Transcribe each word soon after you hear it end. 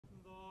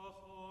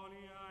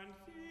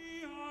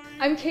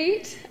I'm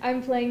Kate.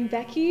 I'm playing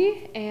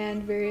Becky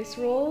and various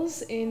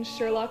roles in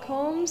Sherlock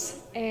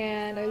Holmes,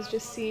 and I was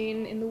just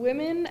seen in The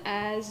Women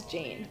as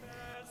Jane.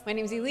 My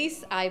name's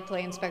Elise. I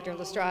play Inspector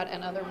Lestrade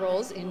and other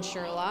roles in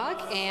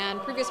Sherlock, and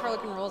previous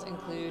Harlequin roles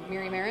include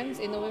Miriam Aarons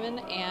in The Women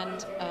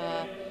and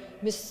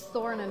Miss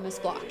Thorne and Miss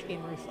Block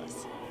in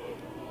Ruthless.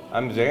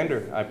 I'm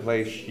Xander. I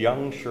play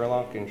young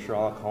Sherlock in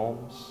Sherlock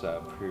Holmes.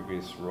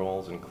 Previous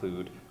roles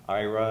include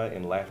Ira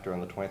in Laughter on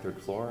the 23rd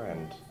Floor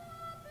and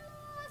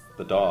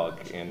the dog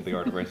in The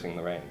Art of Racing in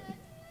the Rain.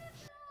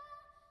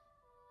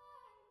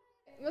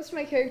 Most of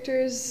my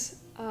characters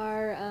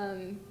are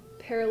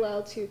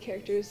parallel to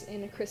characters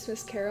in A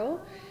Christmas Carol,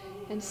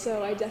 and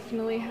so I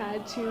definitely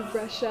had to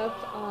brush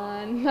up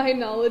on my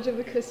knowledge of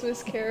A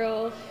Christmas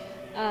Carol.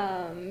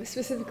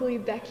 Specifically,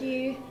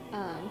 Becky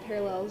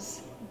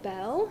parallels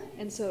Belle,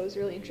 and so it was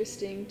really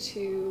interesting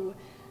to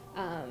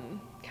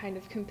kind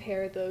of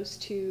compare those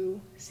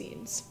two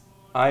scenes.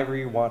 I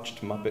rewatched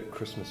Muppet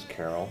Christmas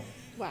Carol.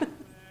 Wow.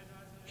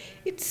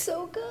 It's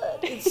so good.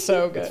 It's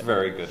so good. It's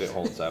very good. It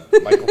holds up.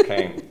 Michael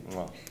Caine.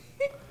 Well,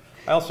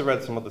 I also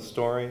read some of the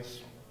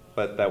stories,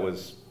 but that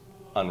was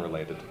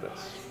unrelated to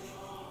this.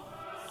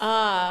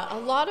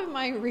 A lot of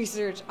my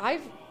research,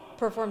 I've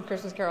performed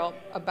Christmas Carol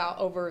about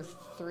over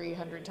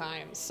 300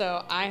 times,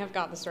 so I have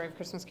got the story of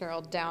Christmas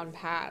Carol down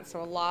pat.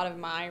 So a lot of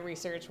my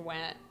research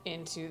went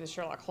into the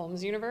Sherlock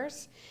Holmes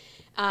universe.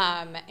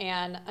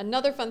 And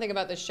another fun thing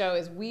about this show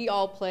is we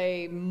all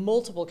play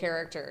multiple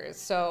characters.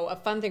 So a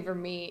fun thing for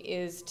me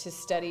is to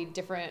study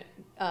different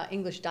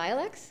English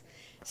dialects.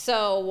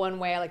 So one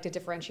way I like to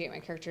differentiate my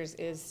characters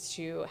is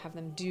to have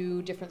them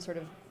do different sort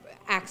of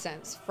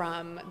accents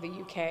from the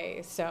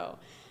UK. So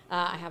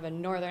I have a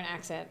northern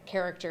accent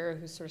character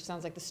who sort of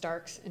sounds like the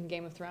Starks in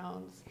Game of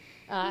Thrones.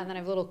 And then I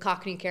have a little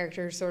Cockney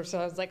character who sort of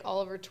sounds like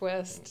Oliver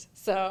Twist.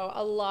 So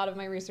a lot of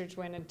my research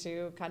went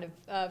into kind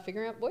of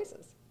figuring out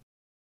voices.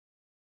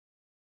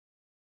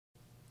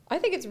 I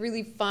think it's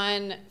really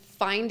fun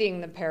finding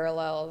the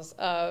parallels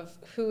of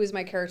who is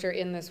my character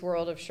in this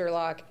world of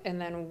Sherlock and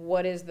then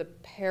what is the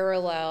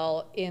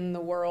parallel in the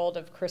world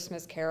of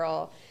Christmas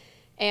Carol.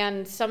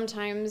 And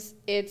sometimes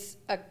it's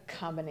a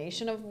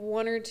combination of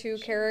one or two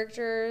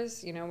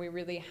characters. You know, we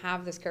really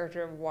have this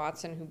character of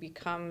Watson who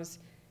becomes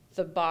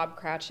the Bob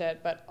Cratchit,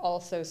 but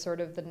also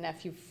sort of the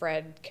nephew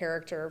Fred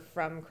character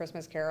from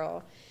Christmas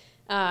Carol.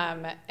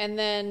 And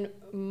then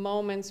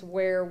moments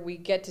where we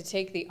get to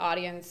take the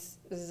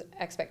audience's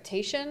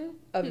expectation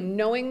of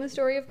knowing the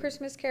story of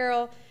Christmas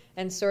Carol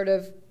and sort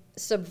of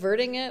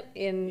subverting it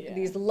in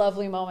these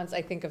lovely moments,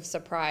 I think, of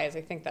surprise.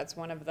 I think that's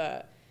one of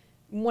the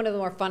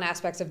more fun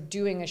aspects of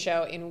doing a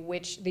show in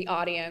which the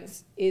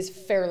audience is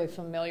fairly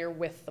familiar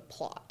with the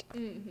plot.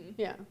 Mm-hmm.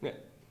 Yeah.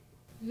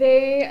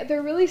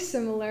 They're really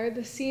similar.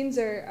 The scenes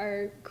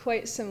are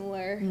quite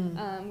similar,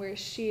 where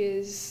she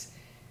is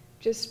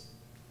just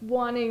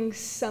wanting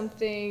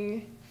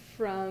something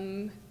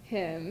from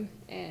him,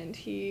 and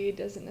he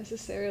doesn't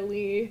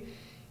necessarily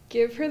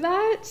give her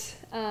that,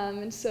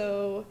 and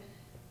so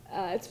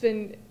it's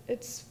been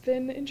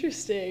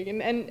interesting,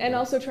 and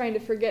also trying to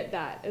forget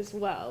that as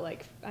well.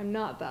 Like, I'm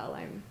not Belle,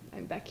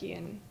 I'm Becky,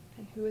 and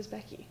who is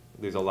Becky?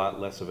 There's a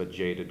lot less of a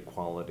jaded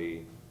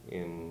quality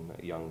in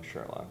young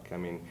Sherlock. I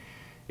mean,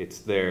 it's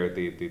there.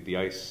 The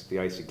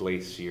icy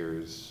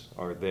glaciers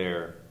are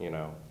there, you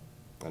know,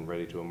 and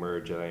ready to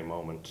emerge at any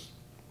moment.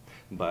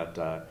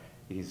 But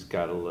he's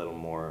got a little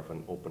more of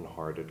an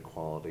open-hearted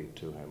quality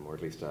to him, or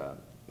at least a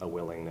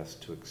willingness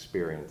to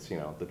experience, you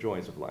know, the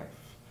joys of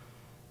life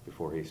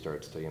before he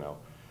starts to, you know,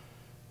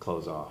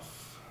 close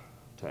off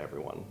to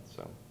everyone.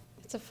 So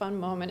it's a fun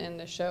moment in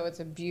the show. It's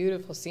a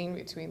beautiful scene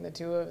between the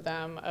two of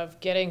them of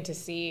getting to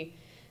see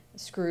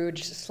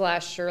Scrooge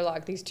 /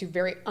 Sherlock, these two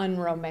very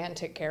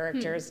unromantic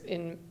characters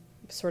in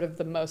sort of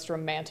the most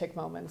romantic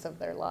moments of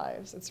their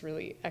lives. It's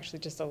really actually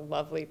just a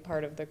lovely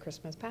part of the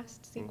Christmas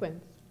past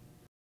sequence.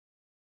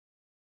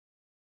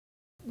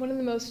 One of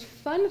the most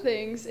fun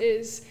things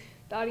is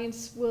the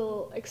audience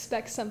will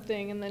expect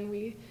something, and then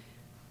we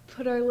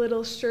put our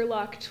little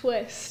Sherlock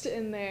twist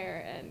in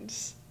there, and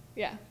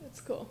yeah, it's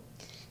cool.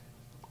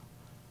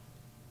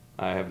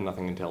 I have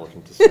nothing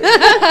intelligent to say.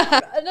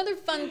 Another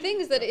fun thing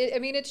is that,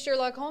 it's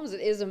Sherlock Holmes.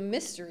 It is a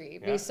mystery.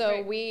 Yeah.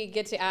 So we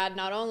get to add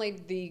not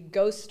only the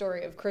ghost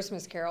story of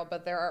Christmas Carol,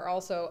 but there are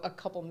also a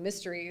couple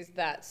mysteries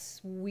that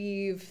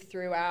weave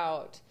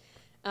throughout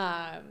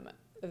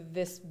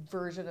this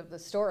version of the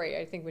story,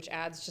 I think, which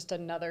adds just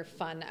another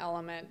fun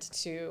element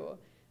to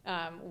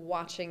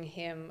watching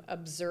him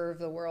observe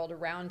the world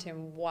around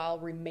him while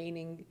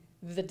remaining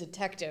the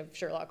detective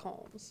Sherlock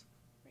Holmes.